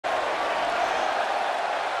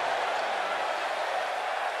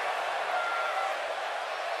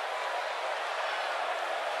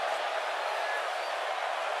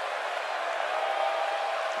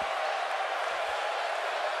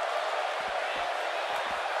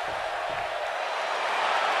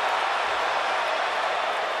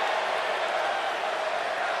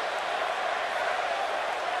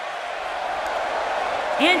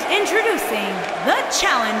And introducing the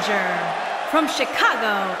challenger from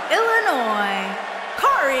Chicago, Illinois,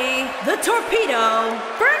 Kari the Torpedo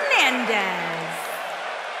Fernandez.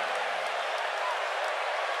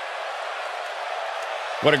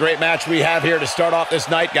 What a great match we have here to start off this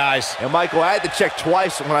night, guys. And Michael, I had to check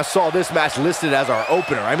twice when I saw this match listed as our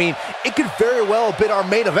opener. I mean, it could very well have been our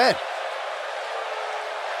main event.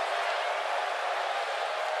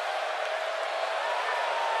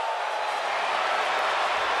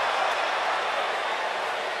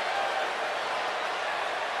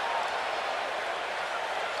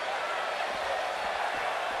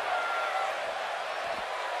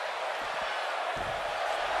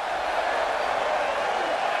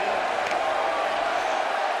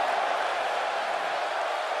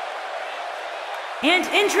 And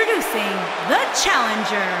introducing the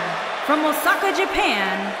challenger from Osaka,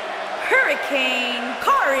 Japan, Hurricane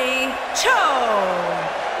Kari Cho.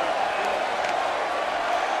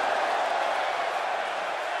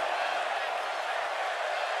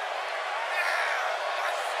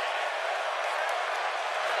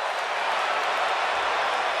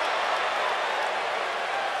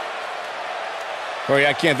 Corey,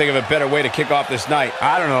 I can't think of a better way to kick off this night.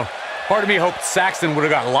 I don't know. Part of me hoped Saxton would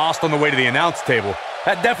have got lost on the way to the announce table.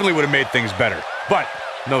 That definitely would have made things better. But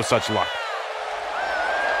no such luck.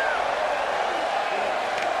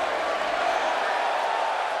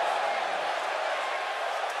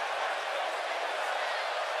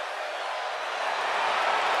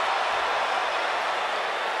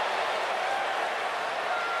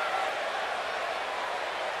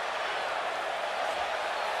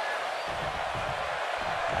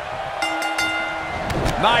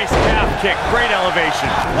 Nice calf kick, great elevation.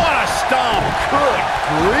 What a stomp! Good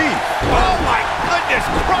grief! Oh my goodness,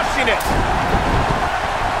 crushing it!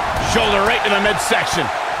 Shoulder right to the midsection.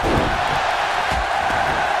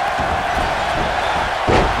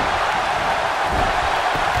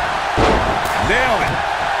 Nailed it!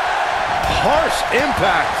 Harsh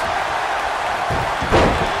impact!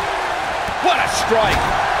 What a strike!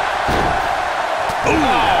 Ooh!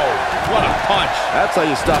 Oh, what a punch! That's how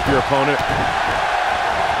you stop your opponent.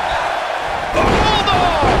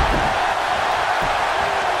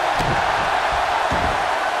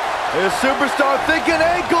 The superstar thinking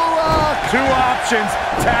ankle lock. Two options.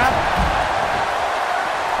 Tap.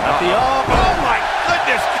 At the up. Oh my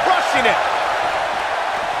goodness, crushing it.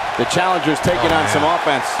 The challenger's taking on some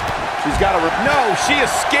offense. She's got to... No, she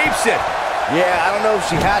escapes it. Yeah, I don't know if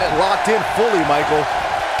she had it locked in fully, Michael.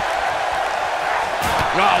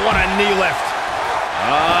 Oh, what a knee lift.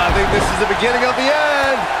 I think this is the beginning of the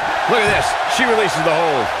end. Look at this. She releases the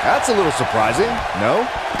hold. That's a little surprising, no?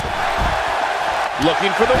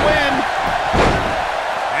 Looking for the win.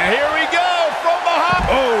 And here we go from behind.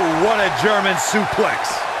 Oh, what a German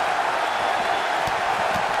suplex.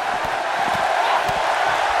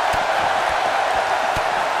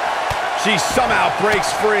 She somehow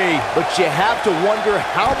breaks free. But you have to wonder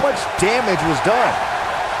how much damage was done.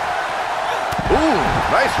 Ooh,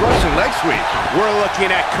 nice Russian leg sweep. We're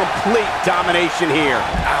looking at complete domination here.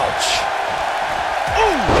 Ouch.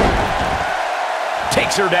 Ooh.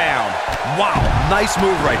 Takes her down. Wow, nice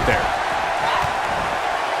move right there.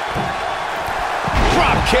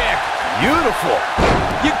 Drop kick. Beautiful.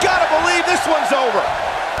 You gotta believe this one's over.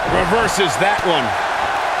 Reverses that one.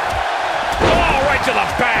 Oh, right to the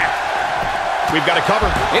back. We've got to cover.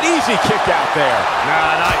 An easy kick out there.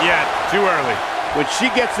 Nah, not yet. Too early. When she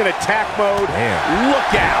gets in attack mode, Man.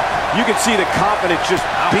 look out. You can see the confidence just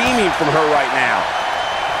beaming from her right now.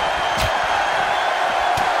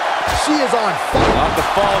 She is on fire. Not the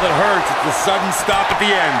fall that hurts, it's the sudden stop at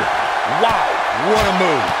the end. Wow, what a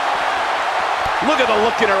move. Look at the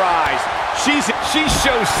look in her eyes. She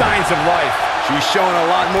shows signs of life. She's showing a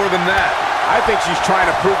lot more than that. I think she's trying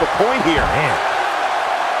to prove a point here. Man.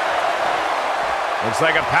 Looks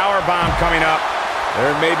like a power bomb coming up.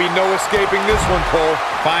 There may be no escaping this one, Cole.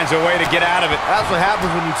 Finds a way to get out of it. That's what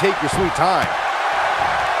happens when you take your sweet time.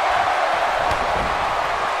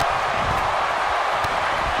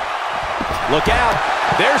 Look out.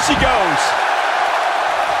 There she goes.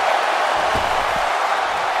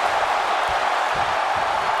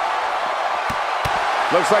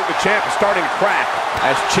 Looks like the champ is starting to crack.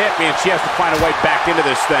 As champion, she has to find a way back into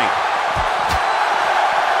this thing.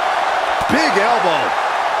 Big elbow.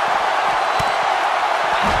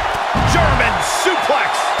 German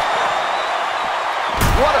suplex.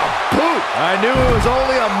 What a boot. I knew it was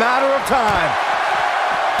only a matter of time.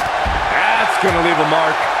 That's going to leave a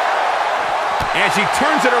mark. And she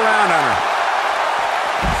turns it around on her.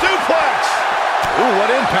 Suplex. Ooh, what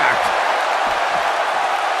impact.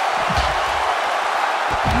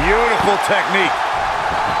 Beautiful technique.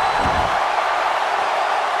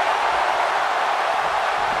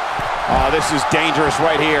 Oh, this is dangerous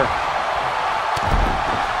right here.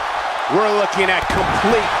 We're looking at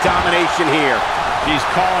complete domination here. She's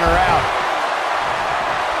calling her out.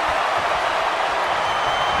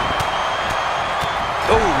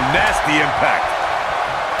 Oh, nasty impact.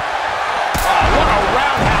 Oh, what a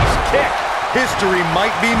roundhouse kick. History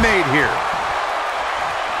might be made here.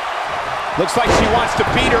 Looks like she wants to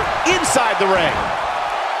beat her inside the ring.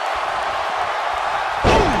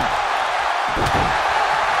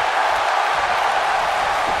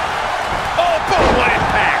 Oh, boom, what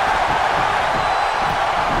impact.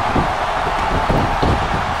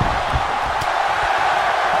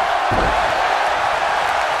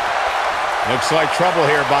 Looks like trouble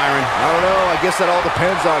here, Byron. I don't know. I guess that all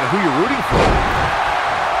depends on who you're rooting for.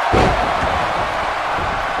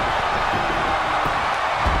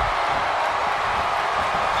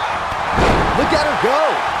 Look at her go.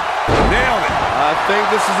 Nailed it. I think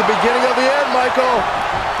this is the beginning of the end, Michael.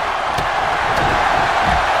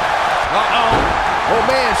 Uh-oh. Oh,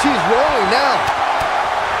 man, she's rolling now.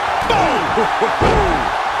 Boom!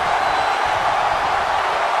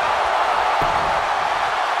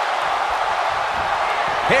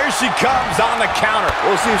 Here she comes on the counter.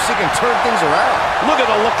 We'll see if she can turn things around. Look at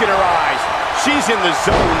the look in her eyes. She's in the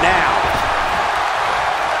zone now.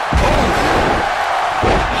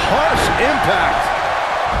 Harsh impact.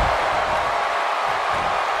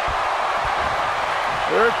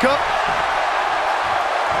 Here it comes.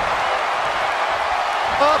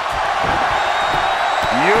 Up.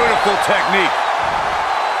 Beautiful technique.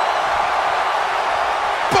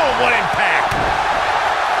 Boom, what impact.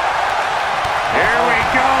 Here we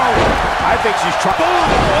go. I think she's trying. Boom,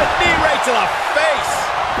 a knee right to the face.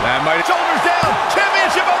 That might... Shoulders down,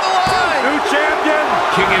 championship on the line. New champion.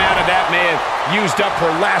 Kicking out of that man used up her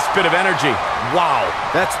last bit of energy. Wow.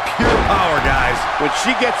 That's pure power, guys. When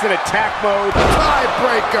she gets in attack mode.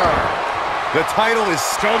 Tiebreaker. The title is...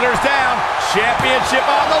 Shoulders down, championship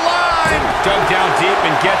on the line. Dug down deep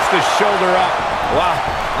and gets the shoulder up. Wow,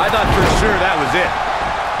 I thought for sure that was it.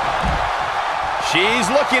 She's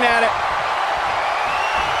looking at it.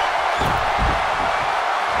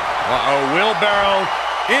 Uh-oh, wheelbarrow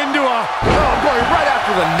into a... Oh, going right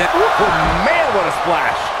after the net. Oh, man, what a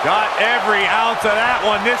splash. Got every ounce of that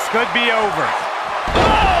one. This could be over.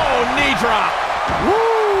 Oh, knee drop.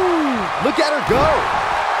 Woo! Look at her go.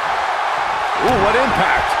 Ooh, what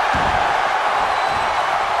impact.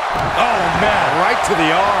 Oh, man. Right to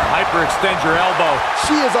the arm. Hyperextend your elbow.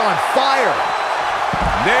 She is on fire.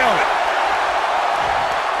 Nailed it.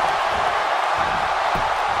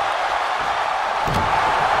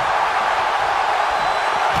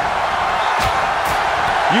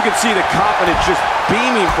 You can see the confidence just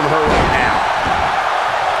beaming from her right now.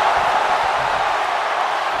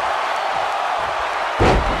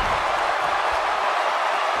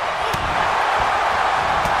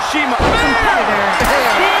 She must... Competitor has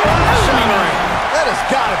been eliminated. That has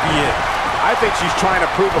got to be it. I think she's trying to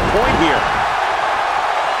prove a point here.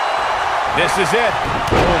 This is it.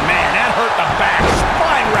 Oh, man, that hurt the back.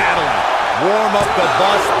 Spine rattling. Warm up the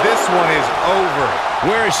bus. This one is over.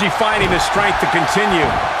 Where is she finding the strength to continue?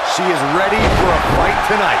 She is ready for a fight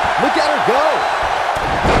tonight. Look at her go.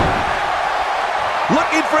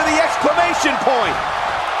 Looking for the exclamation point.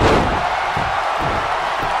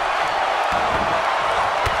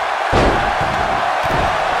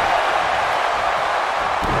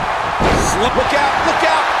 Look out, look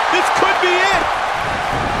out. This could be it.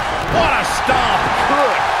 What a stomp.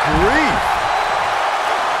 Good grief.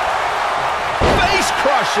 Face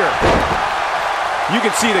crusher. You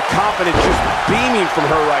can see the confidence just beaming from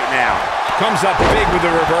her right now. Comes up big with the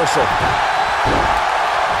reversal.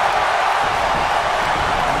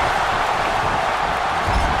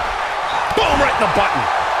 Boom, right in the button.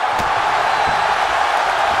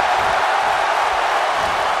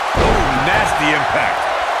 Oh, nasty impact.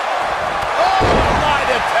 Oh, lie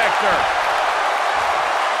detector.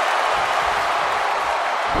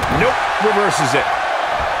 Nope, reverses it.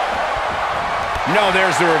 No,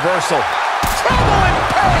 there's the reversal. Trouble in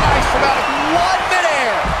paradise from out of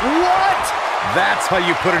midair. What? That's how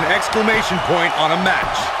you put an exclamation point on a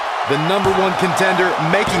match. The #1 contender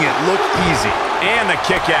making it look easy. And the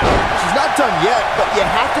kick out. She's not done yet, but you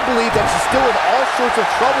have to believe that she's still in all sorts of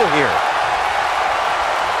trouble here.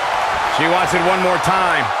 She wants it one more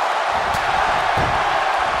time.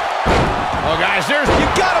 Oh, guys, you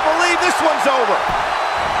gotta believe this one's over.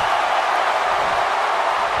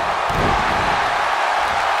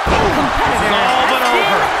 Competitor all but has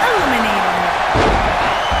over. been eliminated.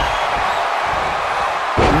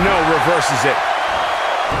 No, reverses it.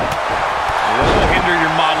 Will hinder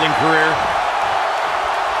your modeling career.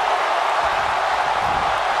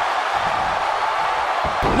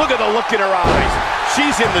 Look at the look in her eyes.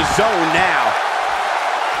 She's in the zone now.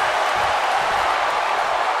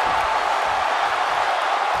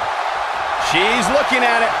 She's looking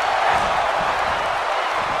at it.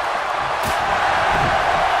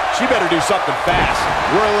 She better do something fast.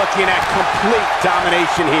 We're looking at complete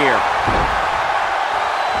domination here.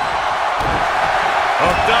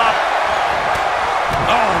 Hooked up.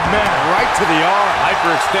 Oh, man, right to the arm.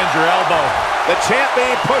 Hyperextend your elbow. The champ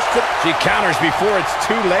being pushed to... She counters before it's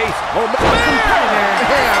too late. The competitor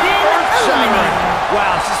has been eliminated.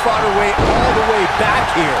 Wow, she's fought her way all the way back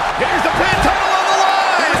here. Here's the pin, title on the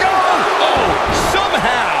line. Here we go. Oh,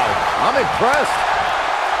 somehow. I'm impressed.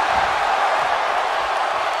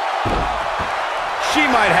 She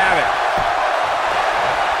might have it.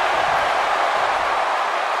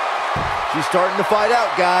 She's starting to fight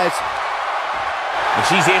out, guys. And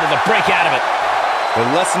she's able to break out of it. The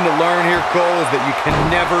lesson to learn here, Cole, is that you can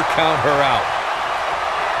never count her out.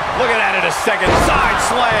 Looking at it a second. Side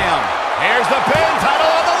slam. Here's the pin. Title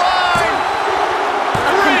on the line.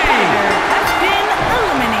 A competitor has been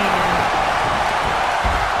eliminated.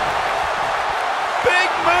 Big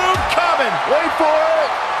move coming. Wait for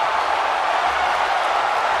it.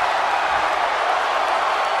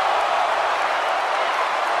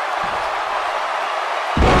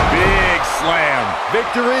 Big slam.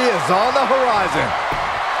 Victory is on the horizon.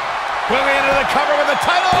 Quickly into the cover with the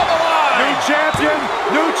title on the line. New champion.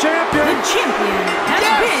 New champion. The champion has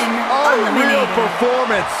been Unreal eliminated.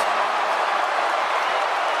 performance.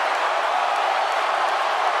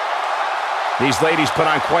 These ladies put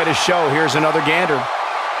on quite a show. Here's another gander.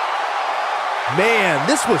 Man,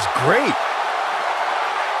 this was great.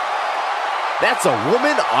 That's a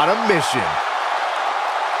woman on a mission.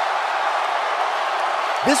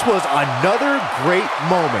 This was another great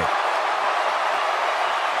moment.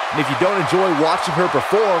 And if you don't enjoy watching her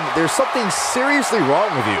perform, there's something seriously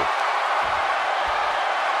wrong with you.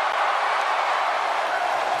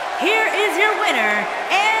 Here is your winner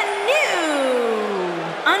and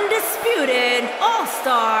new undisputed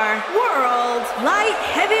All-Star World Light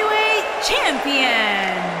Heavyweight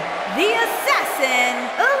Champion, the Assassin,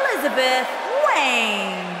 Elizabeth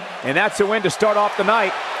Wayne. And that's a win to start off the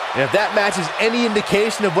night. And if that match is any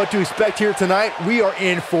indication of what to expect here tonight, we are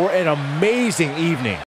in for an amazing evening.